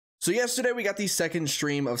So yesterday we got the second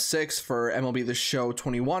stream of 6 for MLB The Show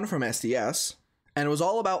 21 from SDS, and it was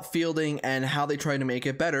all about fielding and how they tried to make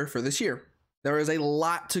it better for this year. There is a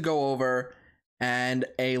lot to go over, and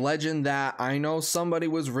a legend that I know somebody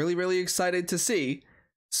was really excited to see.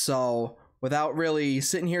 So without really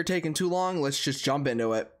sitting here taking too long, let's just jump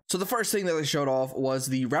into it. So the first thing that they showed off was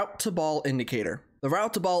the route to ball indicator. The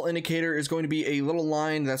route to ball indicator is going to be a little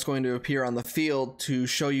line that's going to appear on the field to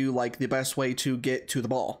show you like the best way to get to the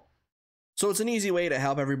ball. So it's an easy way to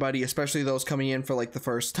help everybody, especially those coming in for like the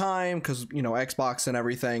first time, because, you know, Xbox and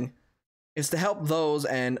everything. It's to help those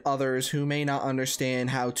and others who may not understand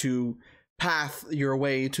how to path your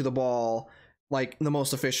way to the ball like the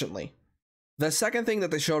most efficiently. The second thing that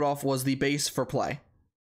they showed off was the base for play.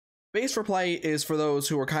 Base for play is for those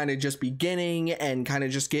who are kind of just beginning and kind of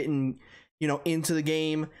just getting, you know, into the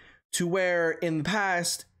game, to where in the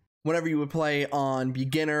past, whenever you would play on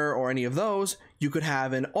beginner or any of those, you could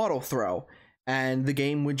have an auto throw, and the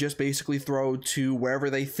game would just basically throw to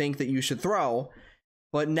wherever they think that you should throw.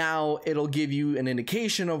 But now it'll give you an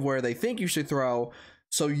indication of where they think you should throw,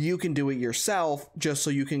 so you can do it yourself, just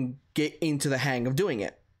so you can get into the hang of doing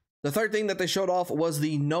it. The third thing that they showed off was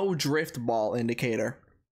the no drift ball indicator.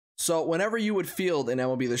 So whenever you would field in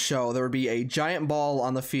MLB The Show, there would be a giant ball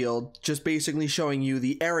on the field, just basically showing you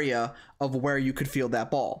the area of where you could field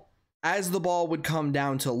that ball. As the ball would come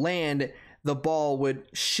down to land, the ball would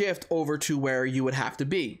shift over to where you would have to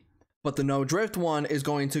be. But the no drift one is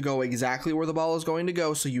going to go exactly where the ball is going to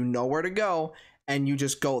go, so you know where to go, and you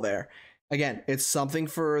just go there. Again, it's something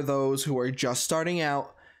for those who are just starting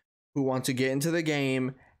out, who want to get into the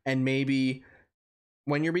game, and maybe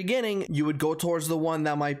when you're beginning, you would go towards the one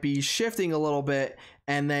that might be shifting a little bit,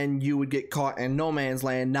 and then you would get caught in no man's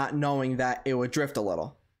land, not knowing that it would drift a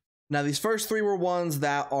little. Now, these first three were ones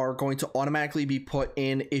that are going to automatically be put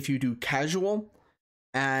in if you do casual.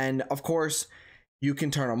 And of course, you can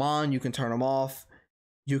turn them on, you can turn them off.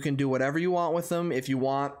 You can do whatever you want with them. If you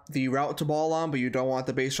want the route to ball on, but you don't want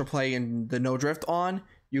the base for play and the no drift on,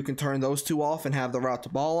 you can turn those two off and have the route to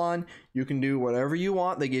ball on. You can do whatever you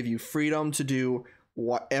want. They give you freedom to do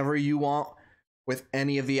whatever you want with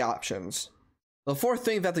any of the options. The fourth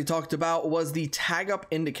thing that they talked about was the tag up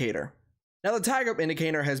indicator. Now, the tag up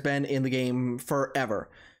indicator has been in the game forever.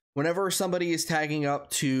 Whenever somebody is tagging up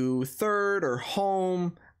to third or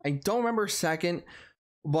home, I don't remember second,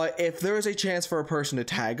 but if there is a chance for a person to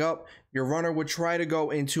tag up, your runner would try to go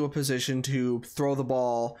into a position to throw the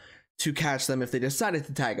ball to catch them if they decided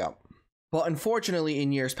to tag up. But unfortunately,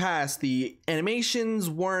 in years past, the animations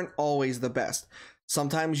weren't always the best.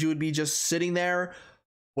 Sometimes you would be just sitting there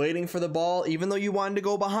waiting for the ball. Even though you wanted to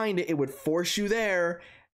go behind it, it would force you there,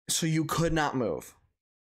 so you could not move.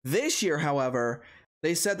 This year, however,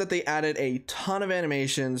 they said that they added a ton of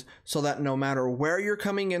animations so that no matter where you're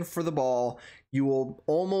coming in for the ball, you will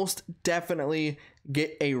almost definitely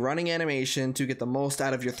get a running animation to get the most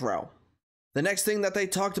out of your throw. The next thing that they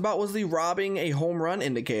talked about was the robbing a home run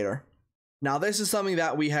indicator. Now, this is something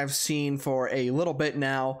that we have seen for a little bit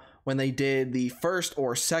now when they did the first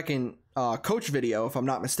or second coach video, if I'm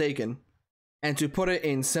not mistaken. And to put it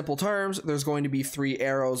in simple terms, there's going to be 3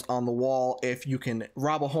 arrows on the wall. If you can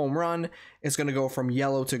rob a home run, it's going to go from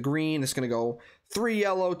yellow to green. It's going to go 3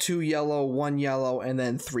 yellow, 2 yellow, 1 yellow, and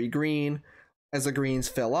then 3 green as the greens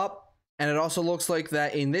fill up. And it also looks like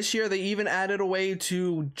that in this year, they even added a way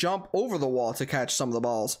to jump over the wall to catch some of the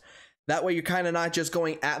balls. That way you're kind of not just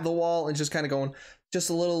going at the wall and just kind of going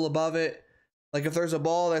just a little above it. Like if there's a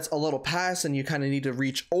ball that's a little past and you kind of need to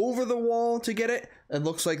reach over the wall to get it, it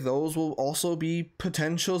looks like those will also be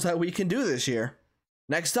potentials that we can do this year.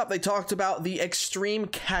 Next up, they talked about the extreme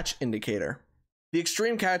catch indicator. The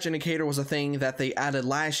extreme catch indicator was a thing that they added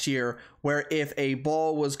last year, where if a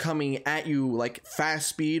ball was coming at you like fast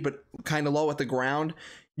speed but kind of low at the ground,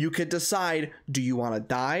 you could decide, do you want to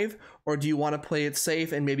dive or do you want to play it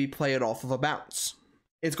safe and maybe play it off of a bounce?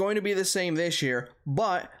 It's going to be the same this year,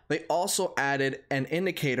 but they also added an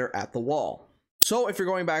indicator at the wall. So if you're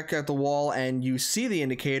going back at the wall and you see the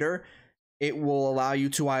indicator, it will allow you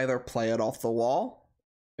to either play it off the wall,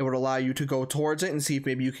 it would allow you to go towards it and see if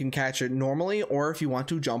maybe you can catch it normally, or if you want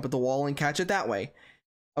to jump at the wall and catch it that way.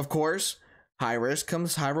 Of course, high risk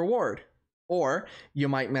comes high reward. Or you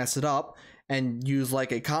might mess it up and use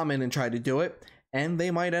like a common and try to do it, and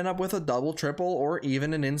they might end up with a double, triple, or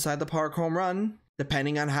even an inside the park home run,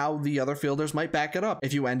 depending on how the other fielders might back it up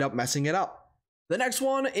if you end up messing it up. The next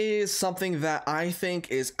one is something that I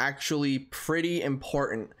think is actually pretty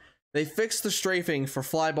important. They fixed the strafing for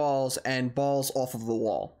fly balls and balls off of the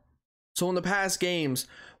wall. So in the past games,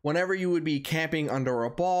 whenever you would be camping under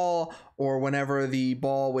a ball or whenever the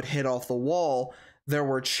ball would hit off the wall, there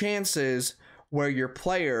were chances where your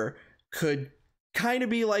player could kind of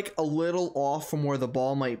be like a little off from where the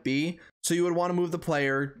ball might be. So you would want to move the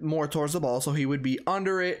player more towards the ball so he would be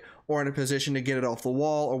under it or in a position to get it off the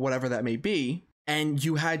wall or whatever that may be. And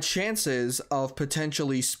you had chances of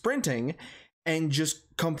potentially sprinting and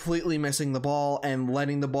just completely missing the ball and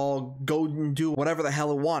letting the ball go and do whatever the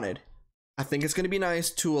hell it wanted. I think it's going to be nice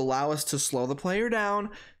to allow us to slow the player down,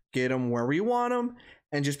 get him where we want him,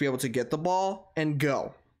 and just be able to get the ball and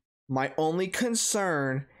go. My only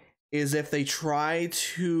concern is if they try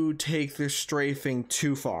to take their strafing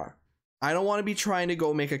too far. I don't want to be trying to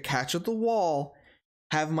go make a catch at the wall,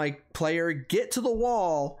 have my player get to the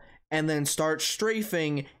wall, and then start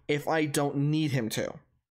strafing if I don't need him to.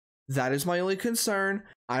 That is my only concern.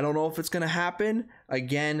 I don't know if it's going to happen.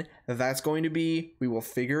 Again, that's going to be, we will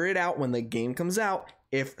figure it out when the game comes out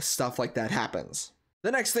if stuff like that happens.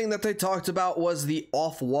 The next thing that they talked about was the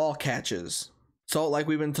off-wall catches. So like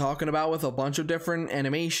we've been talking about with a bunch of different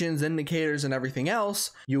animations, indicators, and everything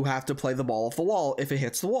else, you have to play the ball off the wall if it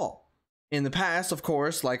hits the wall. In the past, of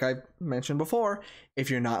course, like I mentioned before, if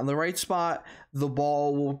you're not in the right spot, the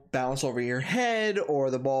ball will bounce over your head or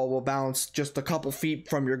the ball will bounce just a couple feet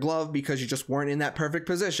from your glove because you just weren't in that perfect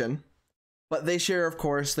position. But this year, of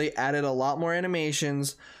course, they added a lot more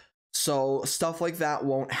animations, so stuff like that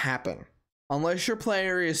won't happen. Unless your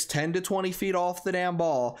player is 10 to 20 feet off the damn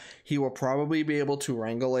ball, he will probably be able to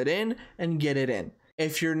wrangle it in and get it in.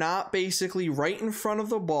 If you're not basically right in front of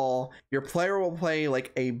the ball, your player will play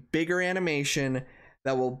like a bigger animation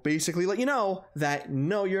that will basically let you know that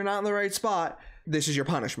no, you're not in the right spot. This is your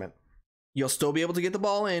punishment. You'll still be able to get the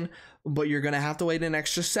ball in, but you're going to have to wait an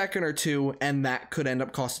extra second or two, and that could end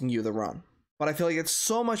up costing you the run. But I feel like it's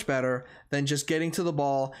so much better than just getting to the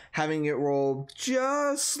ball, having it roll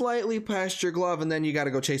just slightly past your glove, and then you got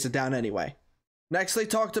to go chase it down anyway. Next, they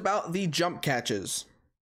talked about the jump catches.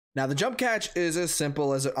 Now, the jump catch is as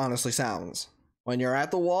simple as it honestly sounds. When you're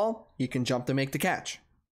at the wall, you can jump to make the catch.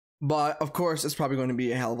 But, of course, it's probably going to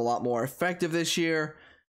be a hell of a lot more effective this year,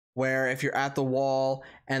 where if you're at the wall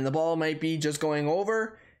and the ball might be just going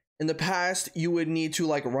over, in the past, you would need to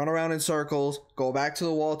like run around in circles, go back to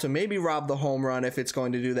the wall to maybe rob the home run if it's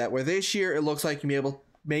going to do that. Where this year, it looks like you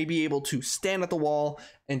may be able to stand at the wall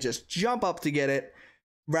and just jump up to get it,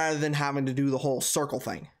 rather than having to do the whole circle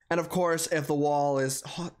thing. And of course, if the wall is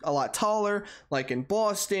a lot taller, like in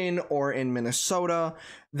Boston or in Minnesota,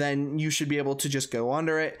 then you should be able to just go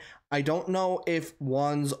under it. I don't know if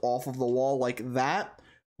ones off of the wall like that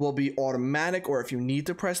will be automatic or if you need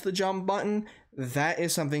to press the jump button. That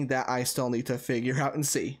is something that I still need to figure out and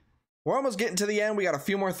see. We're almost getting to the end. We got a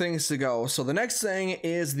few more things to go. So the next thing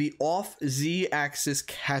is the off Z-axis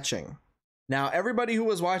catching. Now, everybody who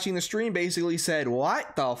was watching the stream basically said,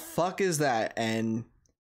 what the fuck is that? And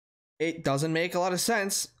it doesn't make a lot of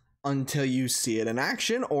sense until you see it in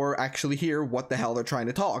action or actually hear what the hell they're trying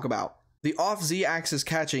to talk about. The off Z-axis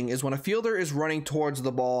catching is when a fielder is running towards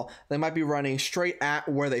the ball. They might be running straight at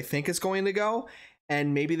where they think it's going to go,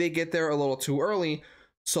 and maybe they get there a little too early,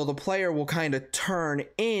 so the player will kind of turn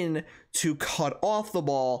in to cut off the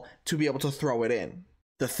ball to be able to throw it in.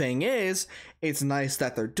 The thing is, it's nice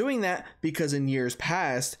that they're doing that because in years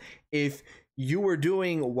past, if you were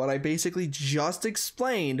doing what I basically just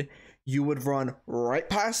explained, you would run right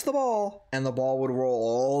past the ball and the ball would roll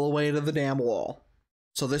all the way to the damn wall.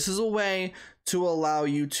 So this is a way to allow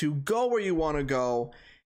you to go where you want to go,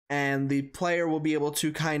 and the player will be able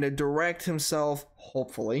to kind of direct himself,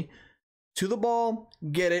 hopefully, to the ball,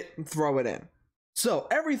 get it, and throw it in. So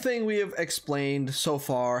everything we have explained so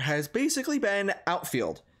far has basically been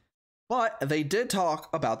outfield, but they did talk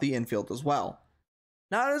about the infield as well.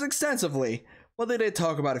 Not as extensively, but they did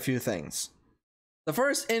talk about a few things. The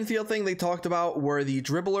first infield thing they talked about were the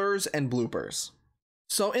dribblers and bloopers.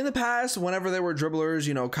 So in the past, whenever there were dribblers,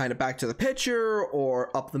 you know, kind of back to the pitcher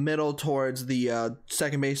or up the middle towards the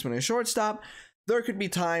second baseman and shortstop, there could be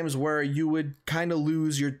times where you would kind of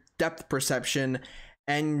lose your depth perception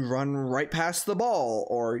and run right past the ball,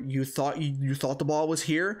 or you thought the ball was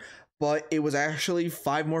here, but it was actually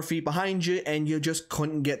 5 more feet behind you and you just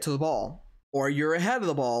couldn't get to the ball. Or you're ahead of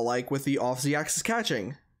the ball, like with the off Z-axis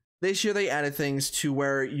catching. This year they added things to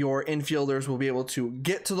where your infielders will be able to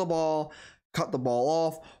get to the ball, cut the ball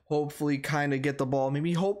off, hopefully kind of get the ball,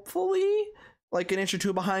 maybe hopefully like an inch or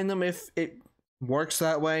two behind them if it works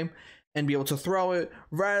that way, and be able to throw it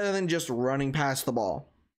rather than just running past the ball.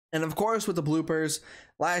 And of course, with the bloopers,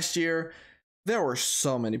 last year, there were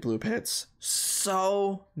so many bloop hits.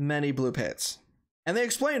 So many bloop hits. And they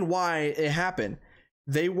explained why it happened.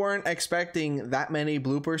 They weren't expecting that many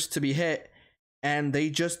bloopers to be hit, and they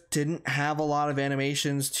just didn't have a lot of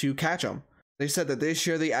animations to catch them. They said that this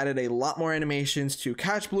year they added a lot more animations to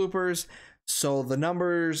catch bloopers, so the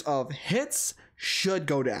numbers of hits should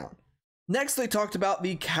go down. Next, they talked about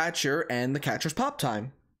the catcher and the catcher's pop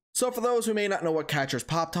time. So for those who may not know what catcher's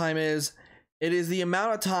pop time is, it is the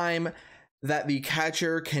amount of time that the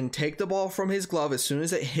catcher can take the ball from his glove as soon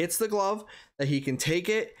as it hits the glove, that he can take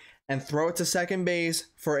it and throw it to second base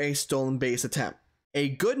for a stolen base attempt. A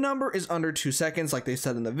good number is under 2 seconds, like they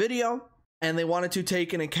said in the video, and they wanted to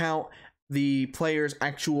take into account the player's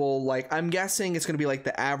actual, like, I'm guessing it's going to be like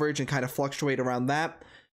the average and kind of fluctuate around that,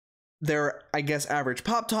 their, I guess, average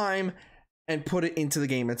pop time, and put it into the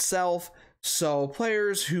game itself. So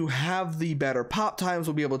players who have the better pop times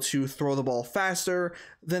will be able to throw the ball faster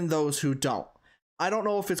than those who don't. I don't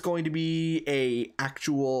know if it's going to be a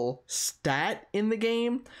actual stat in the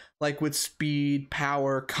game, like with speed,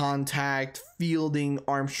 power, contact, fielding,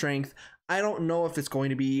 arm strength. I don't know if it's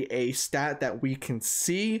going to be a stat that we can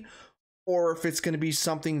see, or if it's going to be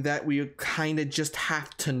something that we kind of just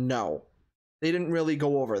have to know. They didn't really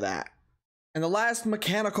go over that. And the last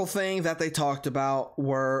mechanical thing that they talked about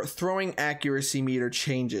were throwing accuracy meter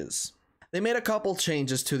changes. They made a couple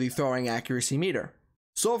changes to the throwing accuracy meter.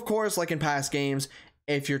 So of course, like in past games,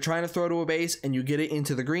 if you're trying to throw to a base and you get it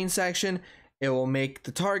into the green section, it will make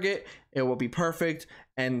the target, it will be perfect,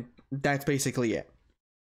 and that's basically it.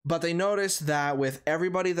 But they noticed that with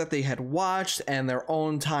everybody that they had watched and their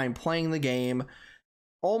own time playing the game,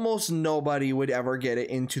 almost nobody would ever get it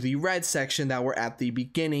into the red section that were at the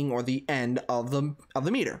beginning or the end of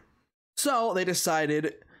the meter. So they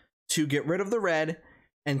decided to get rid of the red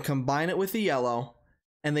and combine it with the yellow,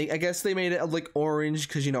 and I guess they made it like orange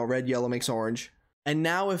because, you know, red, yellow makes orange. And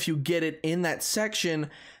now if you get it in that section,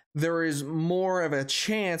 there is more of a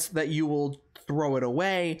chance that you will throw it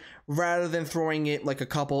away rather than throwing it like a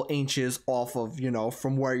couple inches off of, you know,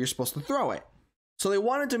 from where you're supposed to throw it. So they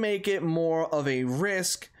wanted to make it more of a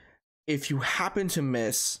risk if you happen to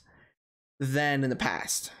miss than in the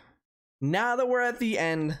past. Now that we're at the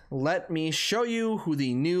end, let me show you who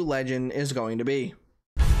the new legend is going to be.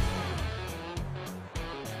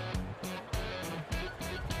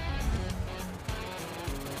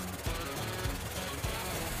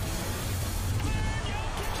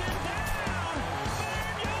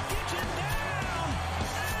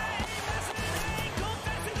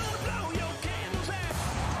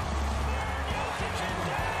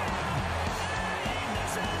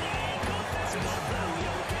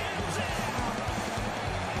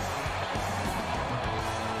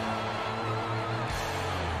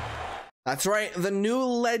 That's right, the new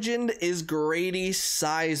legend is Grady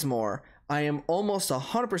Sizemore. I am almost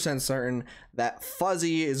 100% certain that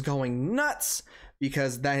Fuzzy is going nuts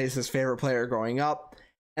because that is his favorite player growing up.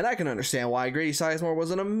 And I can understand why. Grady Sizemore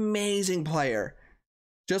was an amazing player.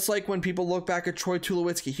 Just like when people look back at Troy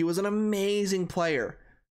Tulowitzki, he was an amazing player.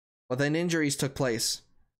 But then injuries took place.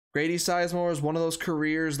 Grady Sizemore is one of those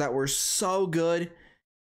careers that were so good,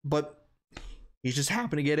 but he just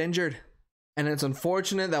happened to get injured. And it's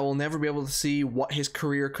unfortunate that we'll never be able to see what his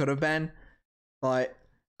career could have been, but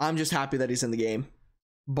I'm just happy that he's in the game.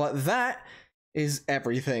 But that is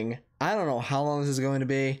everything. I don't know how long this is going to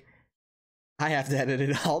be. I have to edit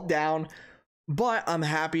it all down, but I'm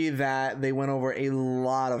happy that they went over a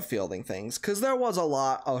lot of fielding things, because there was a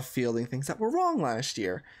lot of fielding things that were wrong last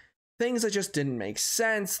year. Things that just didn't make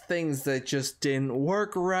sense, things that just didn't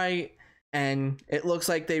work right, and it looks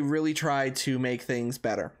like they really tried to make things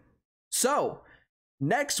better. So,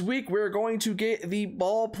 next week we're going to get the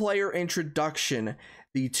ball player introduction,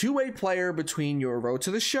 the two-way player between your Road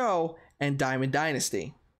to the Show and Diamond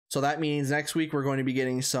Dynasty. So that means next week we're going to be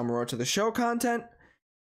getting some Road to the Show content,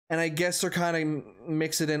 and I guess they're kind of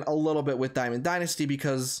mix it in a little bit with Diamond Dynasty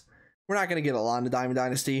because we're not going to get a lot of Diamond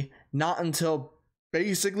Dynasty, not until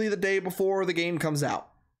basically the day before the game comes out.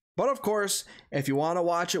 But of course, if you want to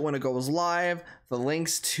watch it when it goes live, the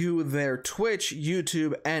links to their Twitch,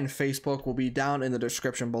 YouTube, and Facebook will be down in the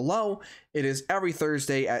description below. It is every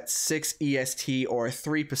Thursday at 6 EST or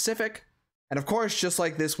 3 Pacific. And of course, just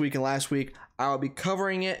like this week and last week, I'll be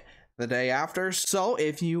covering it the day after. So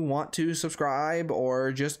if you want to subscribe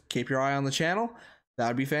or just keep your eye on the channel, that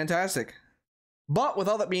would be fantastic. But with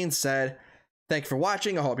all that being said, thank you for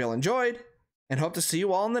watching. I hope you all enjoyed and hope to see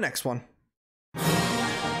you all in the next one.